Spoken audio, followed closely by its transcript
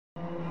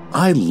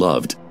I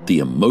loved the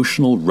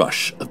emotional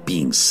rush of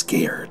being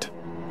scared.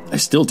 I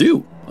still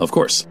do, of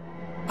course.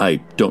 I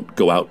don't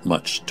go out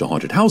much to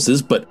haunted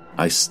houses, but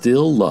I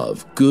still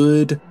love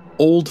good,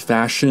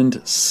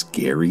 old-fashioned,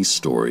 scary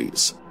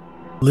stories.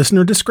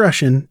 Listener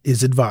discretion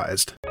is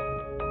advised.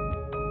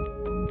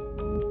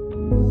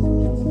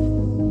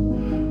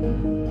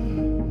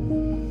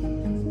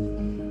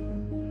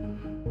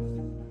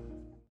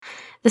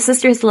 The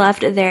sisters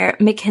left their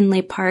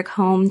McKinley Park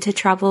home to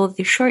travel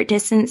the short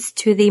distance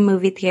to the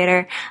movie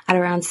theater at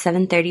around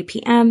 7:30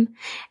 p.m.,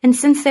 and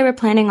since they were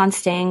planning on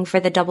staying for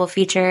the double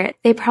feature,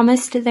 they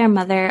promised their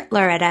mother,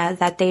 Loretta,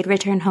 that they'd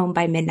return home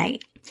by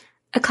midnight.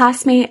 A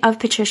classmate of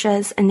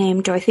Patricia's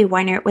named Dorothy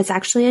Weiner was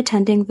actually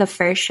attending the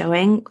first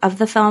showing of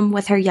the film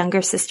with her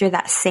younger sister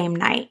that same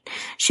night.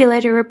 She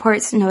later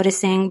reports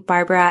noticing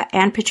Barbara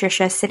and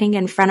Patricia sitting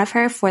in front of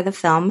her for the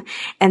film,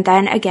 and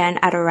then again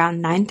at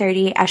around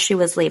 9:30 as she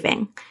was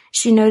leaving.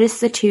 She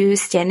noticed the two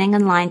standing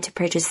in line to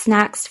purchase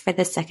snacks for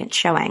the second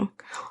showing.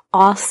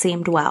 All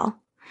seemed well.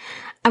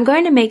 I'm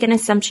going to make an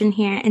assumption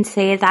here and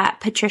say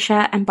that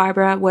Patricia and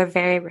Barbara were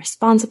very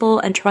responsible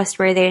and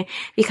trustworthy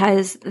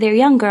because they're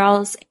young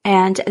girls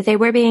and they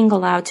were being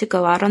allowed to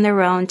go out on their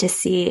own to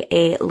see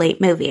a late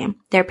movie.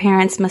 Their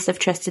parents must have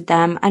trusted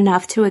them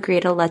enough to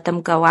agree to let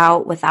them go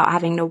out without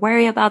having to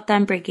worry about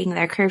them breaking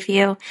their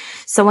curfew.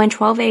 So when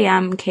 12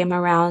 a.m. came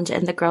around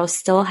and the girls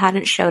still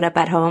hadn't showed up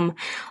at home,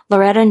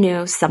 Loretta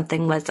knew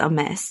something was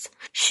amiss.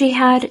 She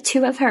had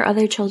two of her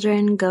other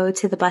children go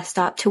to the bus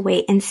stop to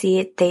wait and see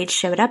if they'd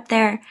showed up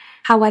there.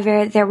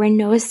 However, there were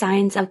no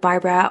signs of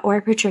Barbara or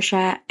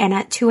Patricia, and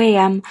at 2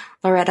 a.m.,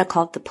 Loretta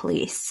called the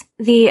police.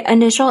 The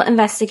initial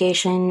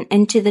investigation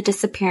into the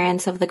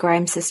disappearance of the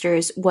Grimes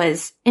sisters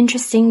was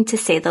interesting to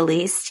say the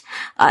least.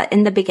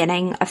 In the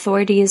beginning,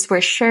 authorities were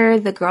sure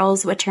the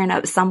girls would turn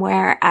up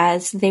somewhere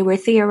as they were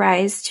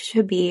theorized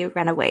to be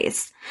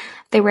runaways.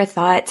 They were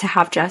thought to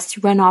have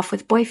just run off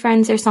with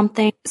boyfriends or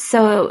something,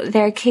 so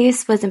their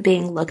case wasn't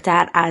being looked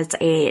at as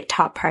a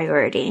top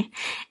priority.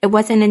 It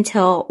wasn't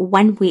until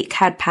 1 week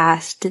had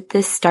passed did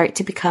this start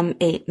to become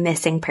a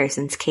missing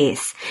persons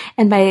case,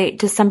 and by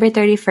December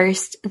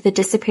 31st, the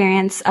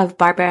disappearance of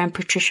Barbara and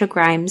Patricia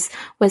Grimes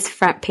was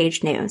front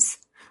page news.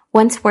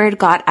 Once word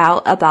got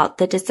out about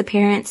the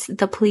disappearance,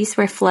 the police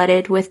were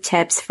flooded with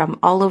tips from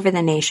all over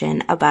the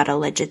nation about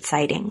alleged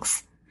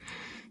sightings.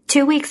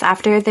 2 weeks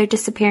after their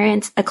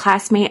disappearance, a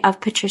classmate of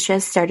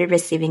Patricia's started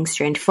receiving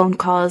strange phone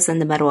calls in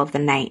the middle of the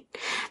night.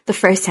 The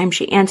first time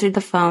she answered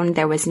the phone,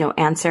 there was no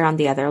answer on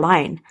the other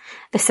line.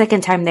 The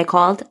second time they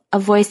called, a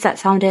voice that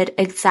sounded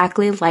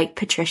exactly like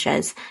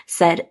Patricia's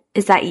said,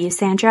 "Is that you,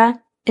 Sandra?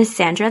 Is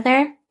Sandra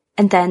there?"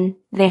 And then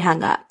they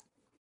hung up.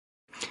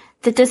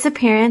 The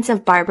disappearance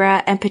of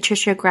Barbara and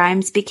Patricia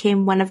Grimes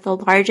became one of the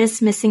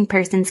largest missing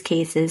persons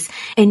cases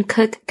in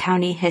Cook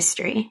County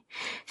history.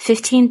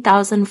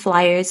 15,000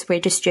 flyers were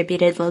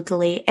distributed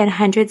locally and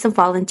hundreds of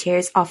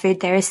volunteers offered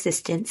their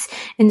assistance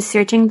in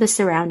searching the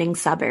surrounding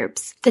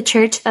suburbs. The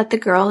church that the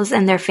girls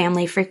and their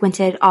family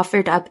frequented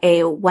offered up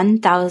a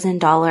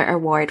 $1,000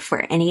 award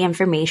for any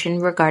information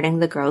regarding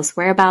the girls'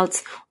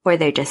 whereabouts or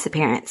their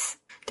disappearance.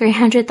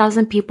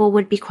 300,000 people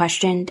would be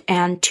questioned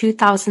and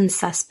 2,000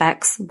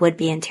 suspects would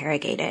be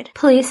interrogated.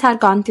 Police had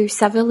gone through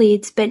several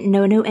leads, but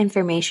no new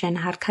information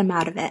had come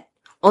out of it.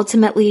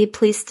 Ultimately,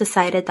 police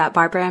decided that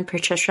Barbara and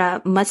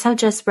Patricia must have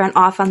just run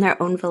off on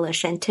their own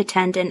volition to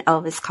attend an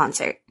Elvis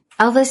concert.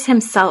 Elvis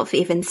himself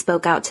even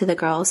spoke out to the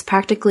girls,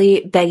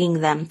 practically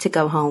begging them to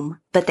go home,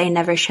 but they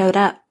never showed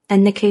up,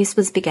 and the case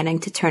was beginning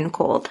to turn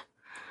cold.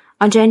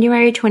 On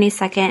January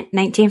 22nd,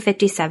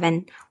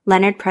 1957,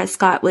 Leonard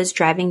Prescott was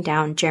driving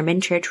down German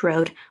Church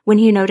Road when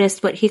he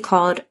noticed what he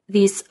called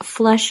these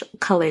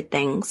flesh-colored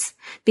things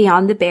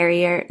beyond the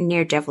barrier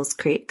near Devil's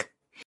Creek.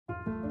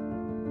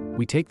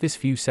 We take this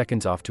few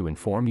seconds off to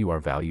inform you,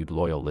 our valued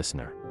loyal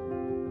listener,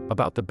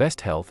 about the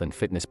best health and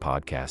fitness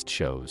podcast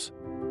shows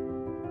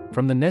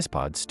from the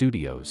Nespod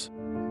Studios.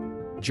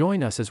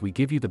 Join us as we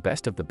give you the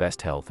best of the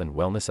best health and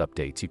wellness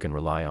updates you can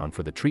rely on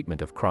for the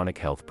treatment of chronic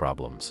health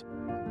problems.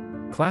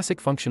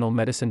 Classic functional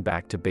medicine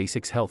back to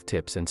basics health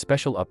tips and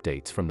special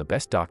updates from the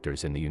best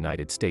doctors in the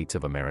United States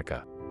of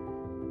America.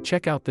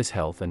 Check out this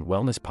health and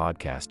wellness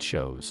podcast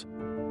shows.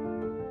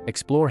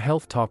 Explore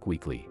Health Talk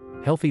Weekly,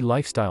 Healthy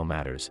Lifestyle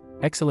Matters,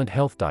 Excellent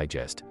Health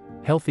Digest,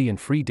 Healthy and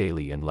Free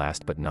Daily, and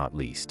last but not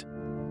least,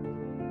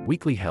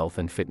 Weekly Health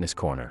and Fitness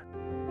Corner.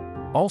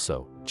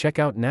 Also, check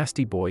out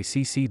Nasty Boy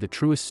CC, the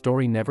truest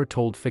story never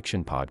told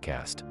fiction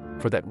podcast,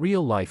 for that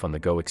real life on the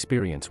go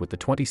experience with the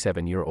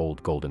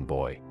 27-year-old golden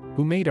boy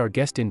who made our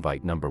guest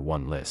invite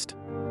 #1 list.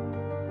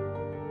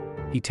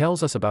 He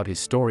tells us about his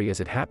story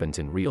as it happens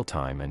in real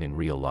time and in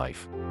real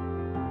life.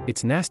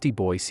 It's Nasty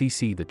Boy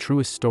CC, the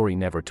truest story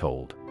never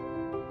told.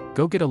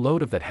 Go get a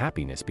load of that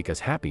happiness,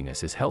 because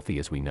happiness is healthy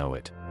as we know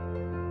it.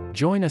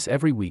 Join us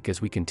every week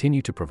as we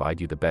continue to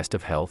provide you the best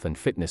of health and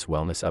fitness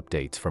wellness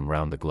updates from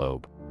around the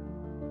globe.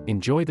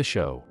 Enjoy the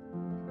show.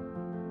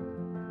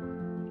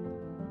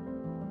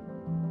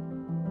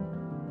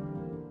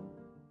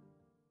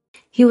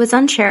 He was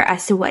unsure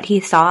as to what he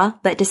saw,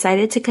 but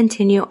decided to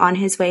continue on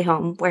his way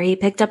home, where he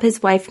picked up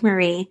his wife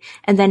Marie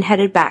and then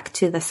headed back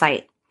to the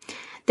site.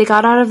 They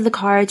got out of the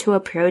car to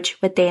approach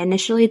what they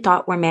initially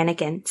thought were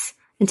mannequins,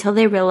 until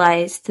they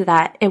realized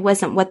that it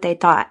wasn't what they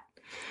thought.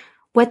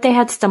 What they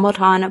had stumbled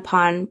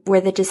upon were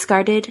the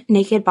discarded,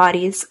 naked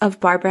bodies of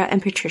Barbara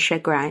and Patricia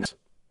Grimes.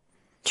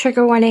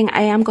 Trigger warning,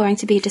 I am going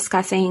to be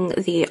discussing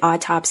the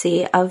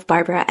autopsy of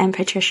Barbara and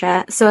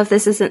Patricia, so if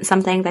this isn't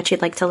something that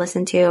you'd like to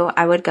listen to,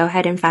 I would go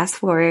ahead and fast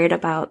forward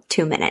about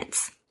 2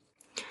 minutes.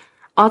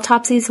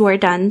 Autopsies were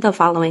done the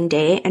following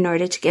day in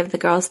order to give the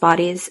girls'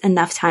 bodies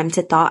enough time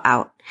to thaw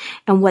out,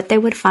 and what they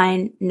would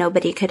find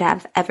nobody could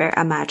have ever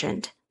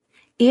imagined.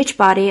 Each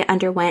body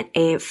underwent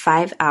a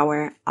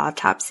 5-hour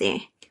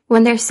autopsy.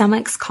 When their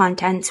stomachs'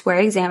 contents were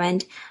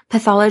examined,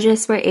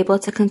 pathologists were able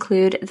to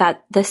conclude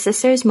that the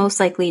sisters most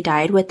likely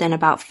died within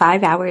about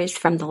 5 hours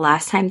from the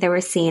last time they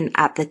were seen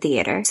at the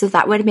theater, so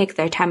that would make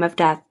their time of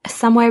death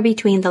somewhere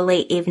between the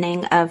late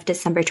evening of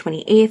December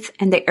 28th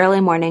and the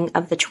early morning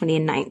of the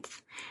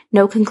 29th.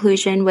 No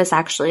conclusion was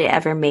actually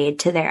ever made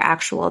to their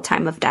actual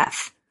time of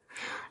death.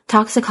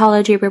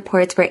 Toxicology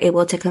reports were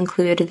able to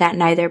conclude that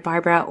neither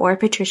Barbara or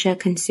Patricia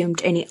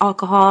consumed any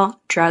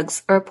alcohol,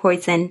 drugs, or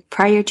poison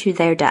prior to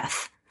their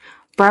death.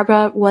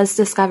 Barbara was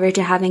discovered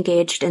to have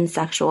engaged in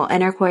sexual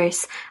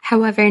intercourse,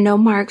 however, no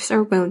marks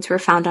or wounds were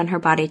found on her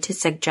body to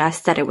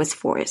suggest that it was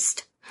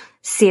forced.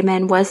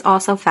 Semen was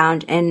also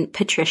found in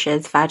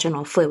Patricia's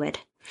vaginal fluid.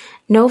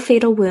 No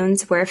fatal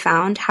wounds were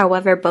found,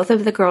 however, both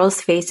of the girls'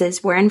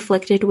 faces were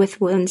inflicted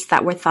with wounds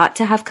that were thought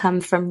to have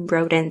come from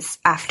rodents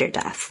after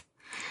death.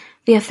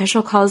 The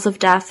official cause of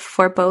death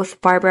for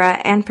both Barbara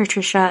and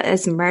Patricia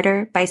is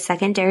murder by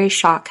secondary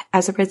shock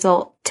as a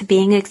result to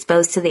being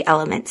exposed to the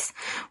elements,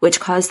 which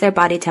caused their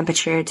body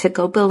temperature to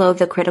go below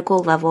the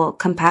critical level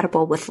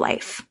compatible with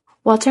life.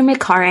 Walter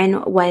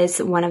McCarran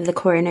was one of the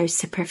coroners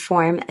to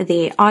perform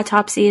the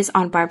autopsies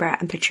on Barbara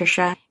and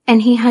Patricia,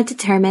 and he had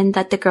determined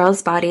that the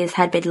girls' bodies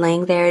had been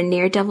laying there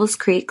near Devil's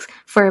Creek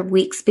for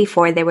weeks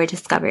before they were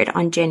discovered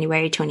on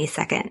January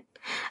 22nd.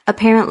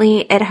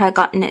 Apparently, it had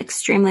gotten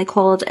extremely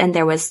cold and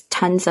there was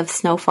tons of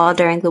snowfall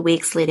during the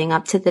weeks leading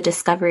up to the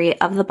discovery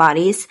of the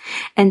bodies,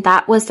 and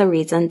that was the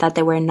reason that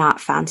they were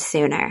not found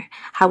sooner.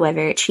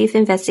 However, Chief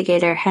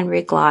Investigator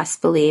Henry Gloss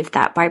believed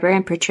that Barbara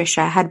and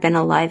Patricia had been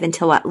alive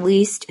until at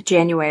least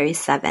January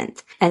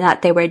 7th, and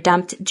that they were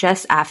dumped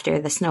just after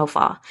the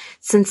snowfall,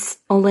 since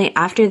only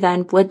after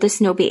then would the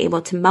snow be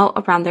able to melt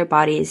around their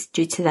bodies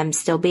due to them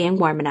still being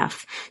warm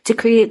enough to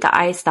create the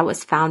ice that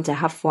was found to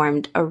have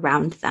formed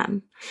around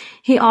them.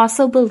 He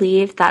also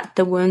believed that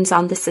the wounds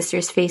on the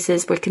sisters'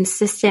 faces were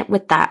consistent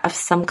with that of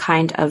some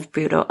kind of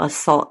brutal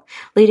assault,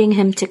 leading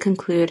him to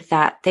conclude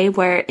that they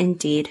were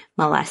indeed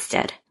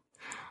molested.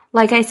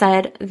 Like I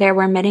said, there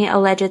were many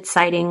alleged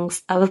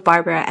sightings of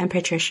Barbara and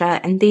Patricia,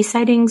 and these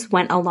sightings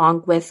went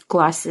along with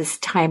Gloss's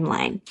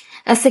timeline.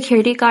 A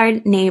security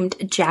guard named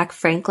Jack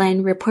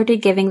Franklin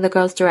reported giving the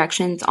girls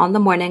directions on the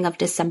morning of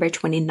December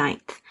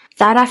 29th.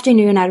 That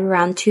afternoon at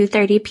around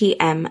 2:30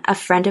 p.m., a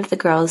friend of the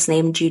girls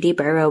named Judy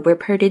Burrow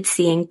reported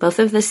seeing both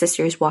of the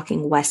sisters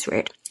walking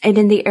westward. And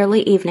in the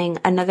early evening,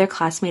 another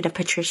classmate of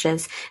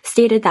Patricia's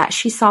stated that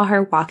she saw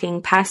her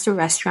walking past a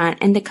restaurant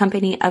in the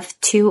company of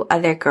 2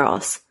 other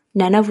girls,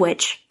 none of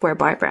which were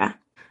Barbara.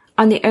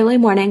 On the early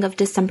morning of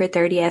December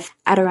 30th,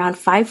 at around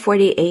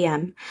 5:40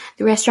 a.m.,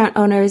 the restaurant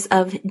owners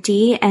of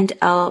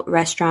D&L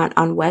Restaurant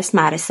on West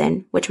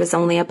Madison, which was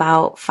only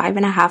about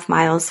 5.5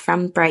 miles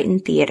from Brighton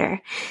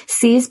Theater,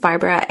 seized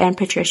Barbara and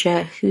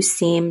Patricia, who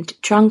seemed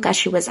drunk as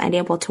she was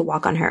unable to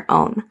walk on her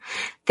own.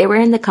 They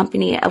were in the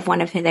company of one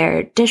of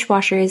their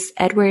dishwashers,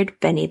 Edward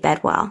Benny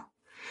Bedwell.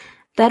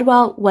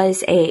 Bedwell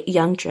was a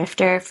young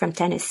drifter from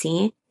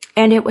Tennessee,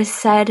 and it was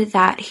said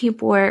that he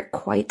bore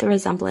quite the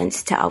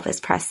resemblance to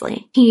Elvis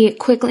Presley. He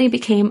quickly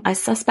became a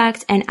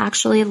suspect and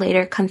actually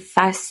later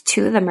confessed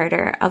to the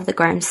murder of the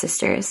Grimes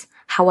sisters.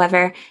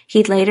 However,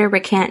 he'd later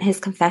recant his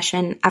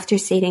confession after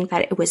stating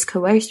that it was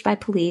coerced by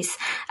police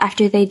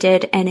after they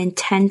did an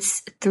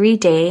intense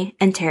 3-day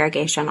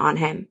interrogation on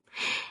him.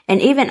 And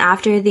even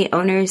after the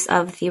owners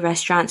of the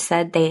restaurant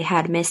said they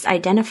had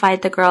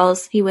misidentified the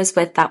girls he was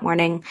with that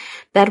morning,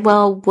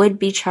 Bedwell would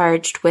be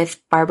charged with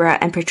Barbara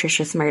and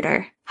Patricia's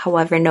murder.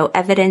 However, no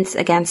evidence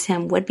against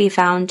him would be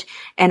found,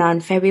 and on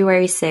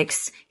February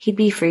 6th, he'd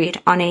be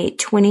freed on a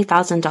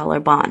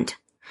 $20,000 bond.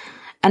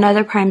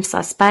 Another prime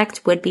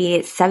suspect would be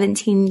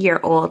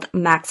 17-year-old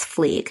Max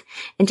Fleeg,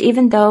 and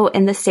even though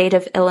in the state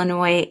of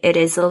Illinois it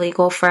is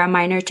illegal for a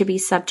minor to be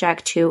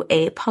subject to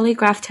a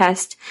polygraph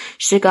test,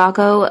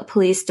 Chicago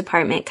Police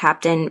Department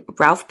Captain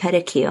Ralph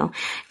Pettigrew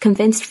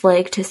convinced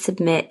Fleeg to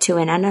submit to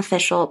an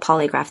unofficial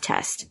polygraph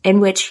test,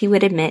 in which he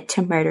would admit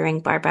to murdering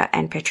Barbara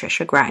and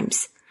Patricia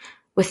Grimes.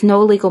 With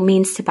no legal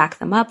means to back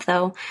them up,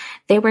 though,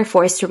 they were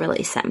forced to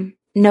release him.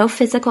 No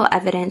physical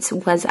evidence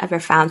was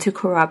ever found to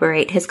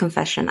corroborate his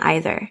confession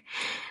either.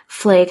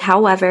 Fleeg,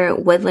 however,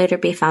 would later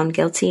be found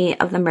guilty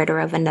of the murder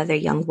of another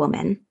young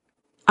woman.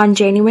 On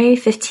January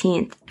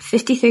 15th,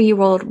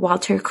 53-year-old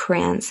Walter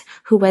Kranz,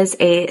 who was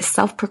a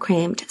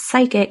self-proclaimed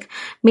psychic,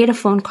 made a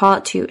phone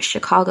call to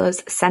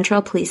Chicago's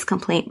Central Police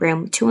Complaint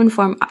Room to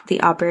inform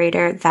the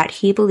operator that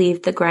he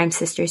believed the Grimes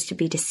sisters to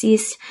be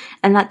deceased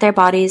and that their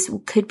bodies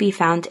could be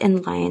found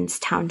in Lyons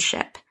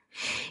Township.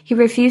 He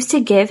refused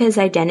to give his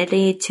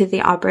identity to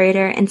the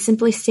operator and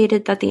simply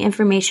stated that the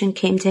information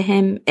came to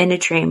him in a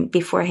dream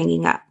before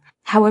hanging up.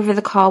 However,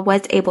 the call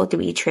was able to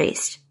be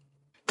traced.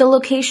 The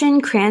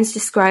location Kranz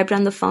described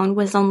on the phone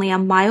was only a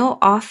mile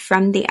off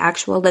from the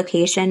actual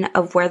location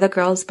of where the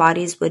girls'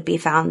 bodies would be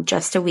found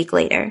just a week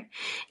later,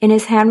 and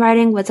his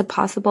handwriting was a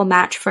possible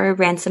match for a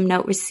ransom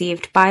note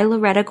received by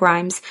Loretta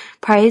Grimes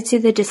prior to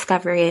the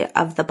discovery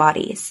of the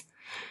bodies.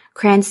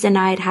 Kranz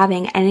denied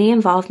having any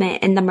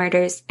involvement in the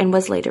murders and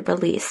was later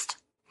released.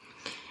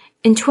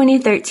 In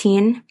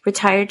 2013,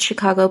 retired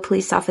Chicago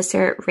police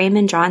officer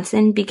Raymond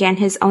Johnson began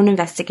his own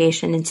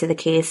investigation into the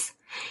case.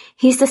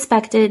 He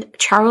suspected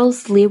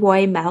Charles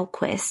Leroy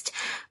Melquist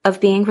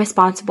of being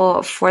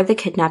responsible for the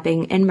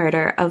kidnapping and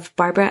murder of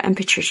Barbara and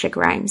Patricia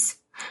Grimes.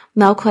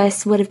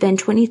 Melquist would have been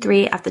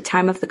 23 at the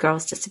time of the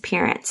girls'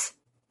 disappearance.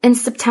 In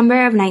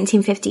September of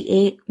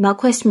 1958,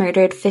 Melquist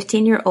murdered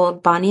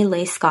 15-year-old Bonnie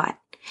Leigh Scott.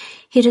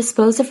 He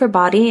disposed of her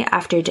body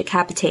after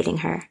decapitating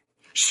her.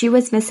 She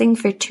was missing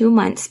for 2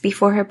 months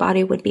before her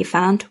body would be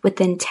found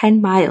within 10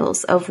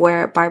 miles of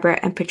where Barbara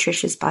and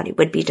Patricia's body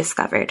would be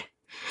discovered.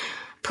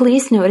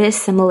 Police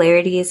noticed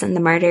similarities in the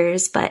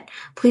murders, but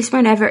police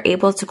were never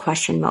able to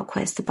question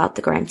Melquist about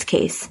the Grimes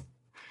case.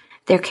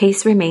 Their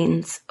case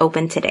remains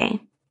open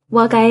today.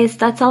 Well, guys,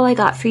 that's all I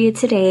got for you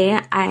today.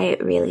 I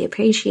really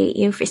appreciate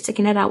you for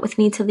sticking it out with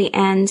me till the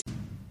end.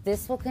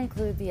 This will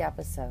conclude the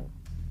episode.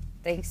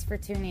 Thanks for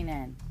tuning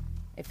in.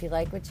 If you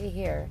like what you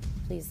hear,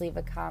 please leave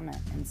a comment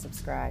and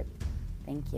subscribe. Thank you.